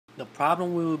The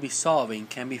problem we will be solving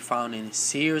can be found in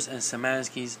Sears and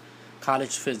Zemansky's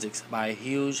College Physics by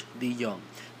Hugh D. Young,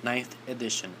 9th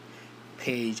edition,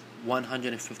 page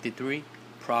 153,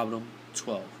 problem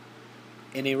 12.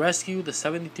 In a rescue, the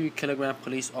 73-kilogram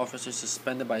police officer is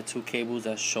suspended by two cables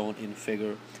as shown in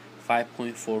figure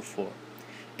 5.44.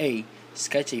 A.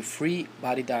 Sketch a free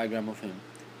body diagram of him.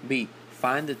 B.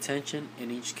 Find the tension in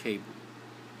each cable.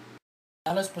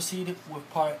 Now let's proceed with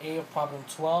part A of problem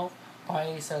 12. Part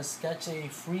A says sketch a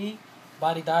free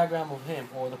body diagram of him,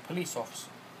 or the police officer.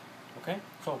 Okay,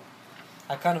 so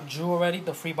I kind of drew already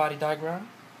the free body diagram.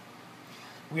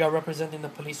 We are representing the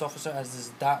police officer as this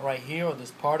dot right here, or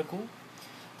this particle.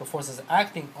 The forces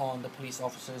acting on the police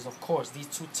officer is, of course, these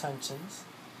two tensions,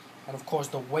 and of course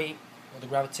the weight or the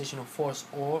gravitational force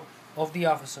or of the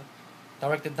officer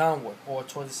directed downward or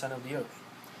towards the center of the earth.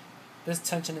 This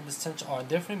tension and this tension are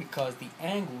different because the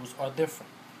angles are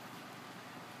different.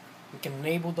 We can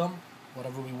label them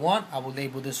whatever we want. I will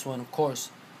label this one, of course,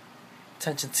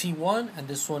 tension T1, and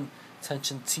this one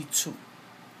tension T2,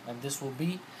 and this will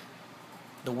be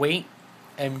the weight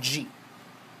mg.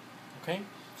 Okay,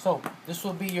 so this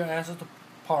will be your answer to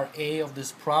part A of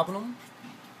this problem.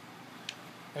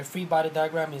 A free body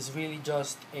diagram is really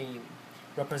just a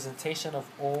representation of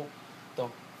all the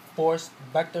force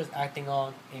vectors acting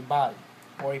on a body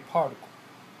or a particle.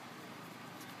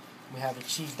 We have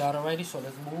achieved that already, so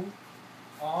let's move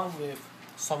on with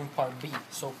solving part B.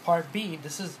 So part B,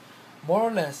 this is more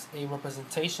or less a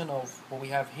representation of what we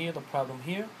have here, the problem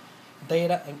here,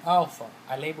 theta and alpha.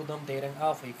 I labeled them theta and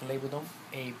alpha. You can label them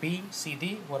A, B, C,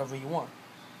 D, whatever you want.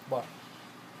 But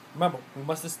remember, we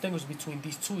must distinguish between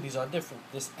these two. These are different.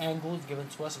 This angle is given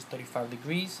to us is 35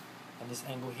 degrees, and this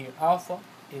angle here, alpha,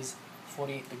 is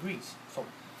 48 degrees. So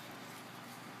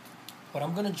what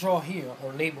I'm going to draw here,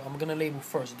 or label, I'm going to label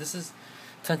first. This is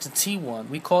tension T1.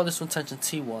 We call this one tension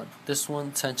T1. This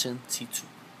one tension T2.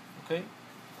 Okay?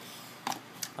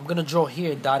 I'm going to draw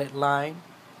here a dotted line.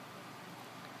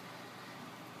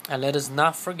 And let us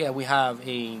not forget we have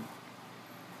a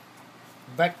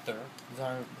vector.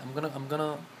 I'm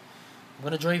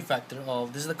gonna draw a vector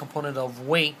of, this is the component of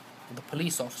weight of the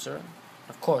police officer.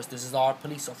 Of course, this is our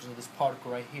police officer, this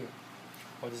particle right here,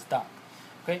 or this dot.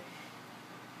 Okay?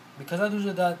 Because I do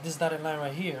this dotted line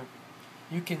right here,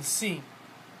 you can see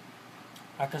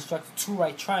I constructed two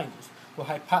right triangles with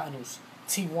hypotenuse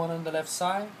T1 on the left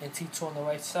side and T2 on the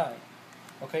right side.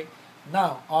 Okay?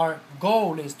 Now, our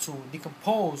goal is to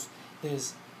decompose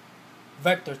this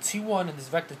vector T1 and this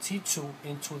vector T2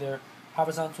 into their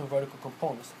horizontal and vertical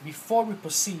components. Before we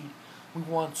proceed, we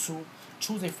want to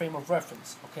choose a frame of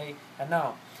reference. Okay? And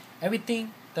now,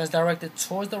 everything that's directed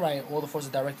towards the right, all the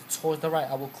forces directed towards the right,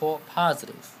 I will call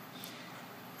positive.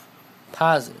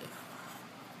 Positive.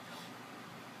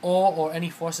 All or any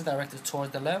forces directed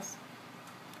towards the left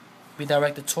be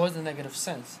directed towards the negative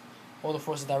sense. All the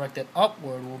forces directed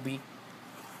upward will be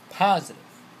positive,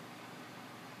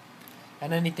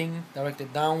 and anything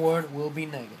directed downward will be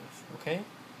negative. Okay,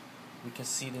 we can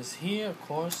see this here. Of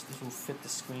course, this will fit the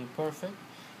screen perfect.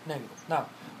 Negative. Now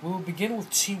we will begin with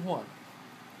T1.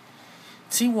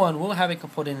 T1 will have a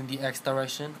component in the x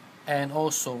direction and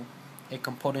also a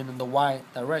component in the y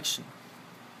direction.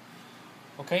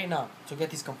 Okay, now to get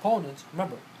these components,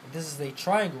 remember this is a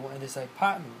triangle and this is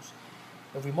hypotenuse.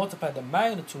 If we multiply the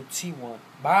magnitude T1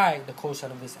 by the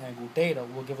cosine of this angle theta,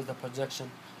 will give us the projection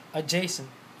adjacent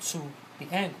to the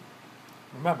angle.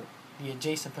 Remember, the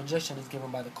adjacent projection is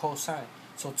given by the cosine.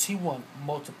 So T1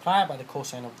 multiplied by the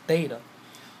cosine of theta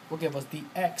will give us the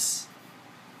x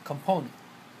component.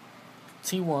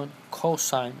 T1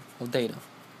 cosine of theta.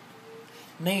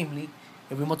 Namely,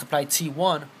 if we multiply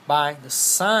T1 by the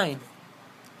sine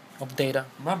of theta,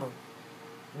 remember,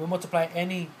 if we multiply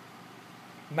any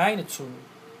magnitude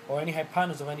or any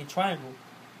hypotenuse of any triangle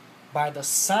by the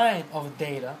sine of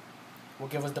theta will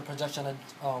give us the projection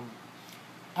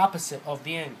opposite of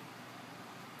the angle.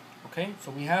 Okay,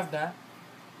 so we have that.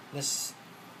 Let's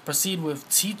proceed with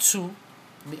T2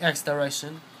 in the x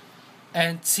direction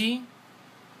and T2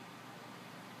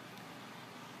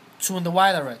 in the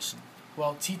y direction.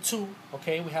 Well, T2,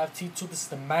 okay, we have T2, this is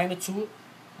the magnitude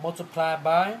multiplied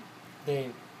by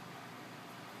the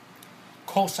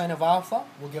cosine of alpha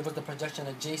will give us the projection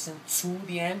adjacent to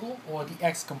the angle, or the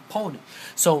x component.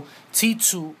 So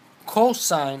T2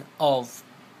 cosine of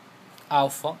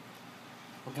alpha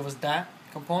will give us that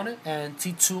component, and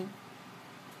T2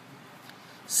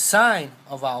 sine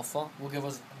of alpha will give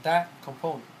us that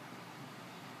component.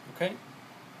 Okay?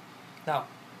 Now,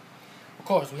 of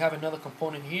course, we have another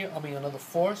component here, another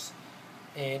force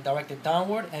directed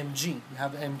downward, mg. We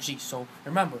have mg. So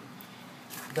remember,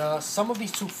 the sum of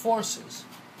these two forces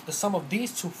the sum of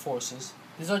these two forces,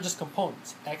 these are just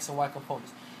components, x and y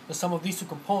components. The sum of these two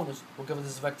components will give us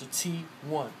this vector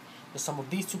T1. The sum of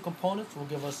these two components will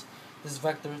give us this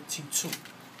vector T2.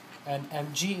 And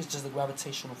mg is just the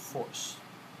gravitational force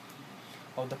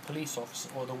of the police officer,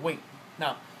 or the weight.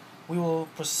 Now, we will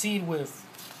proceed with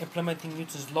implementing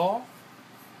Newton's law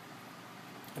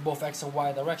in both x and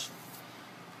y direction.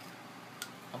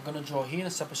 I'm going to draw here in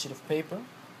a separate sheet of paper.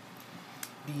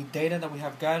 The data that we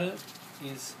have gathered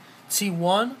is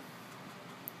T1,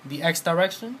 the x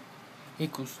direction,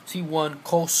 equals T1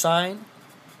 cosine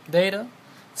data.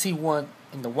 T1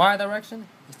 in the y direction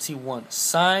is T1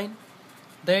 sine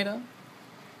data.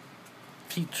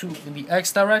 T2 in the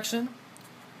x direction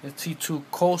is T2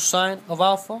 cosine of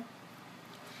alpha.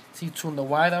 T2 in the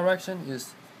y direction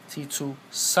is T2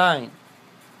 sine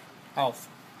alpha.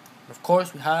 And of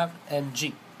course, we have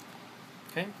mg.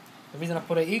 Okay. The reason I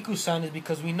put an equal sign is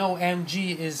because we know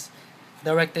mg is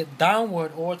directed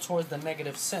downward or towards the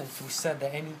negative sense. We said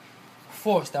that any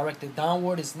force directed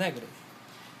downward is negative.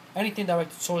 Anything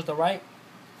directed towards the right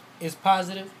is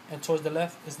positive, and towards the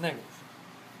left is negative.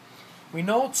 We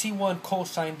know T1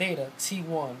 cosine data,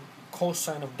 T1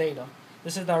 cosine of data,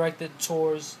 this is directed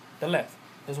towards the left.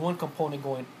 There's one component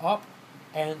going up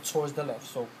and towards the left.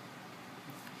 So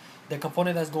the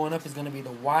component that's going up is going to be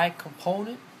the y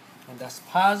component, and that's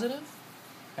positive.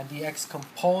 And the x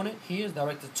component here is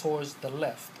directed towards the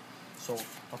left. So,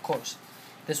 of course,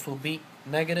 this will be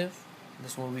negative,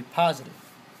 this will be positive.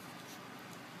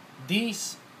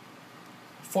 These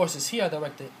forces here are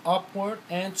directed upward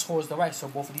and towards the right. So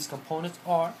both of these components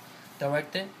are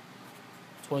directed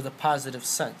towards the positive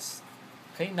sense.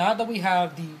 Okay, now that we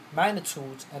have the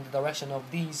magnitudes and the direction of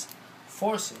these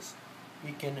forces,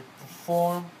 we can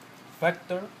perform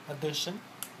vector addition,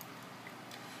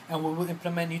 and we will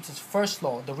implement Newton's first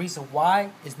law. The reason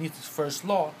why is Newton's first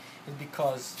law is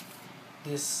because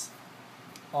this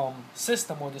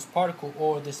system, or this particle,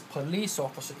 or this police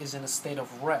officer is in a state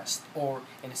of rest, or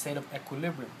in a state of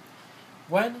equilibrium.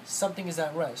 When something is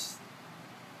at rest,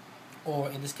 or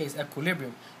in this case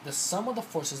equilibrium, the sum of the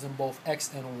forces in both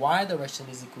x and y direction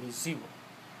is equal to 0.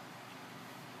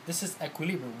 This is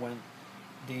equilibrium, when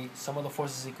the sum of the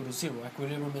forces is equal to 0.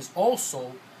 Equilibrium is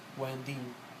also when the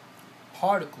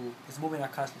particle is moving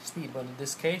at constant speed, but in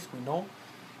this case we know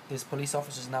this police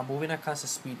officer is not moving at constant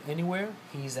speed anywhere.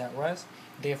 He's at rest.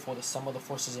 Therefore, the sum of the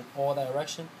forces in all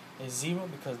direction is 0,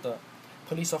 because the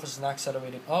police officer is not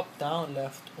accelerating up, down,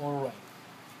 left, or right.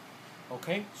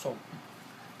 Okay, so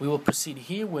we will proceed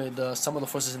here with the sum of the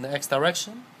forces in the x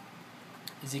direction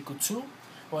is equal to,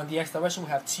 well, in the x direction we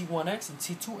have T1x and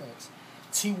T2x.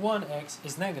 T1x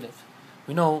is negative.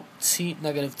 We know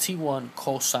negative T1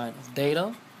 cosine of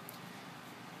data.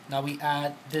 Now we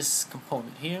add this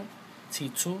component here,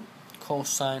 T2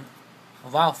 cosine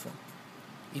of alpha,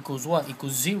 equals what?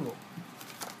 Equals 0.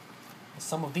 The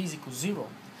sum of these equals 0.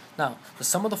 Now, the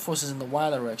sum of the forces in the y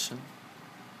direction,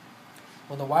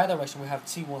 well, in the y direction we have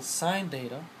T1 sine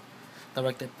data,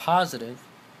 directed positive,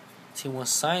 T1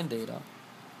 sine data.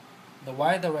 The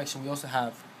y direction we also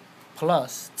have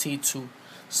plus T2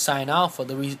 sine alpha.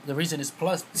 The reason is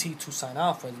plus T2 sine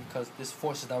alpha is because this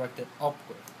force is directed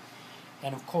upward.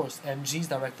 And of course, mg is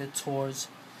directed towards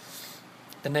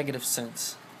the negative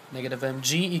sense. Negative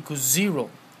mg equals 0.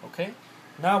 Okay?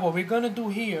 Now what we're going to do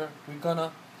here, we're going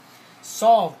to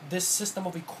solve this system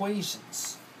of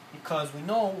equations. Because we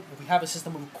know if we have a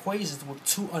system of equations with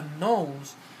two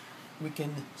unknowns, we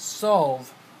can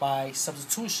solve by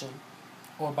substitution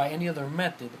or by any other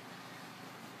method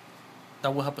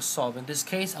that will help us solve. In this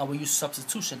case, I will use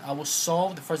substitution. I will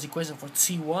solve the first equation for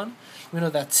T1. We know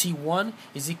that T1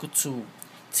 is equal to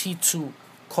T2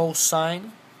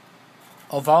 cosine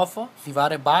of alpha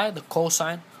divided by the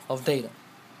cosine of data.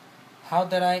 How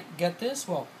did I get this?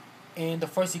 Well, in the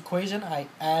first equation, I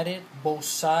added both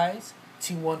sides,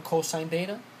 T1 cosine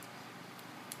data,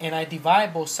 and I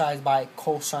divide both sides by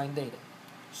cosine data.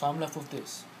 So I'm left with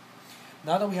this.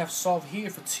 Now that we have solved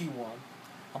here for T1,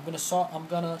 I'm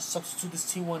gonna substitute this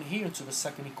T1 here into the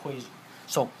second equation.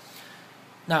 So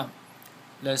now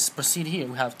let's proceed here.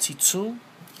 We have T2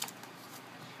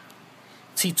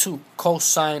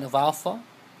 cosine of alpha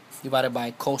divided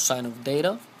by cosine of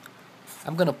data.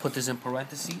 I'm gonna put this in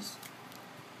parentheses.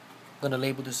 I'm gonna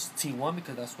label this T1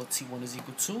 because that's what T1 is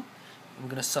equal to. We're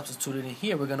gonna substitute it in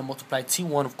here. We're gonna multiply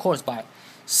T1, of course, by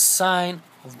sine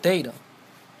of data.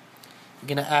 We're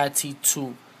gonna add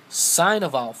T2 sine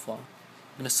of alpha.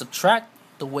 We're going to subtract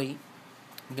the weight.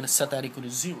 We're going to set that equal to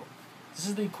 0. This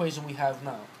is the equation we have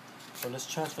now. So let's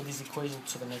transfer this equation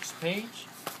to the next page.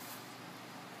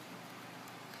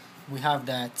 We have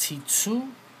that T2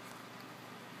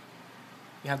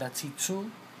 we have that T2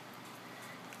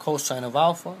 cosine of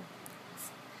alpha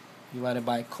divided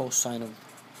by cosine of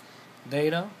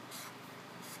theta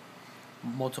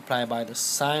multiplied by the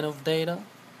sine of theta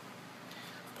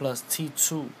plus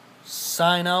T2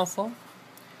 sine alpha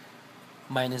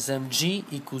minus mg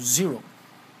equals 0.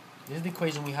 This is the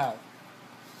equation we have.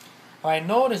 Alright,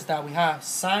 notice that we have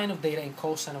sine of theta and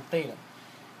cosine of theta.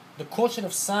 The quotient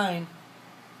of sine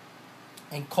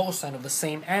and cosine of the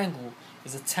same angle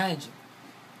is a tangent,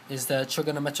 is the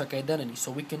trigonometric identity.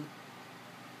 So we can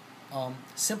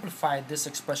simplify this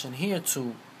expression here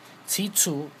to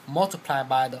T2 multiplied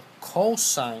by the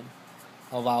cosine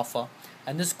of alpha,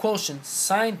 and this quotient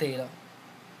sine theta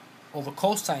over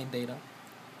cosine theta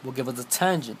will give us the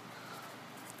tangent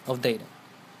of theta.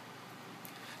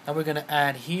 Now we're going to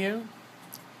add here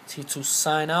T2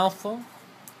 sine alpha. I'm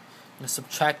going to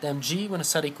subtract mg. We're going to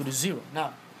set it equal to 0.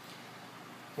 Now,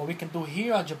 what we can do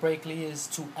here algebraically is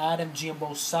to add mg on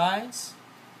both sides.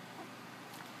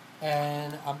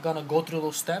 And I'm going to go through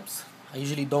those steps. I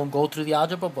usually don't go through the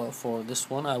algebra, but for this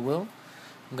one I will.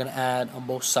 I'm going to add on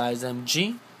both sides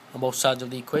mg, on both sides of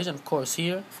the equation. Of course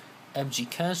here, mg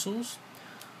cancels.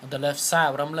 On the left side,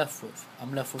 what I'm left with?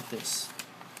 I'm left with this.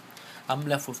 I'm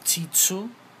left with T2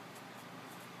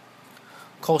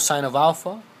 cosine of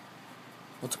alpha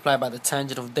multiplied by the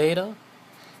tangent of theta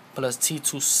plus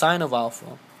T2 sine of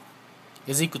alpha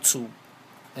is equal to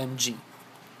mg.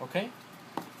 Okay?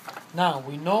 Now,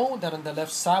 we know that on the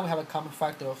left side we have a common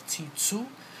factor of T2.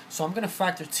 So I'm going to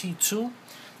factor T2.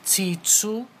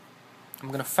 T2, I'm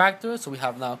going to factor it. So we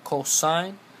have now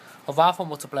cosine of alpha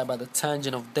multiplied by the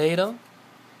tangent of theta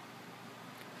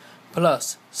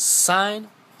plus sine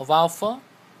of alpha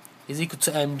is equal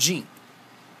to mg.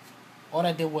 All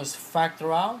I did was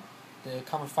factor out the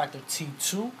common factor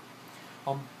T2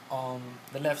 on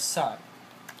the left side.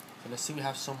 So let's see, we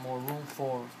have some more room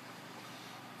for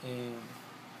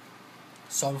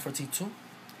solving for T2.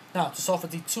 Now, to solve for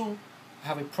T2, I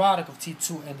have a product of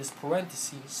T2 and this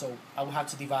parenthesis, so I will have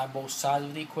to divide both sides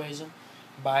of the equation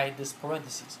by this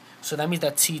parenthesis. So that means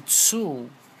that T2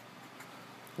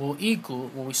 will equal,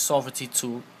 when we solve for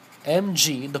T2,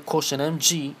 mg, the quotient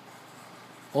mg,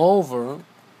 over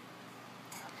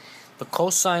the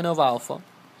cosine of alpha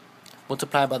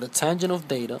multiplied by the tangent of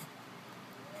theta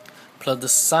plus the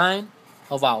sine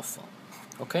of alpha.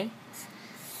 Okay?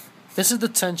 This is the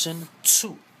tension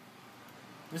 2.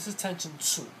 This is tension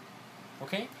 2.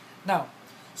 Okay? Now,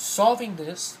 solving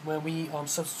this, when we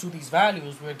substitute these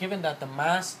values, we're given that the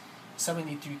mass is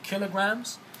 73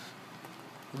 kilograms.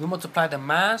 We multiply the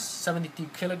mass, 73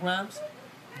 kilograms,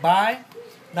 by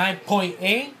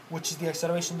 9.8, which is the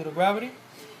acceleration due to gravity.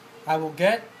 I will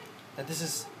get that this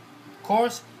is, of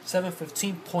course,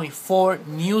 715.4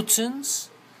 newtons.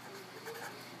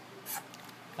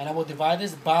 And I will divide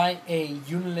this by a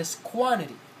unitless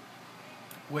quantity,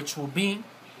 which will be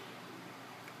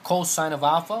cosine of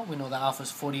alpha. We know that alpha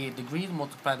is 48 degrees.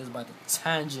 Multiply this by the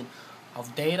tangent of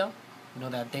theta. We know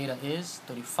that theta is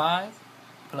 35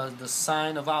 plus the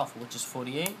sine of alpha, which is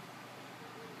 48.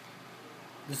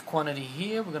 This quantity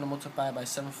here, we're going to multiply by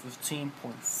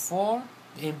 715.4.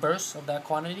 The inverse of that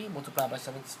quantity, multiply by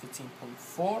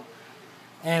 715.4.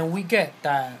 And we get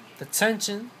that the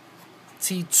tension,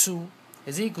 T2,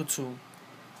 is equal to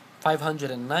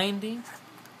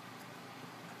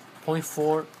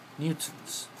 590.4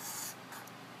 newtons.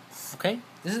 Okay?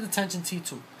 This is the tension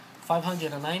T2.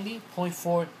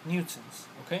 590.4 newtons.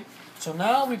 Okay? So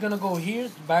now we're going to go here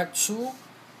back to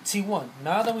T1.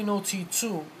 Now that we know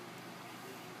T2,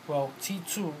 well,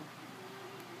 T2,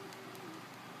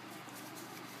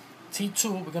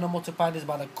 we're going to multiply this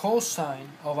by the cosine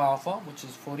of alpha, which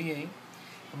is 48.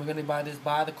 And we're going to divide this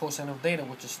by the cosine of theta,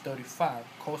 which is 35.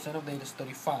 Cosine of theta is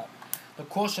 35. The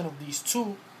quotient of these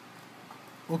two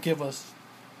will give us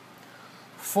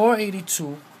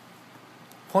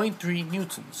 482.3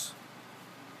 newtons.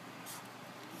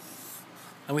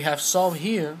 And we have solved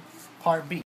here part B.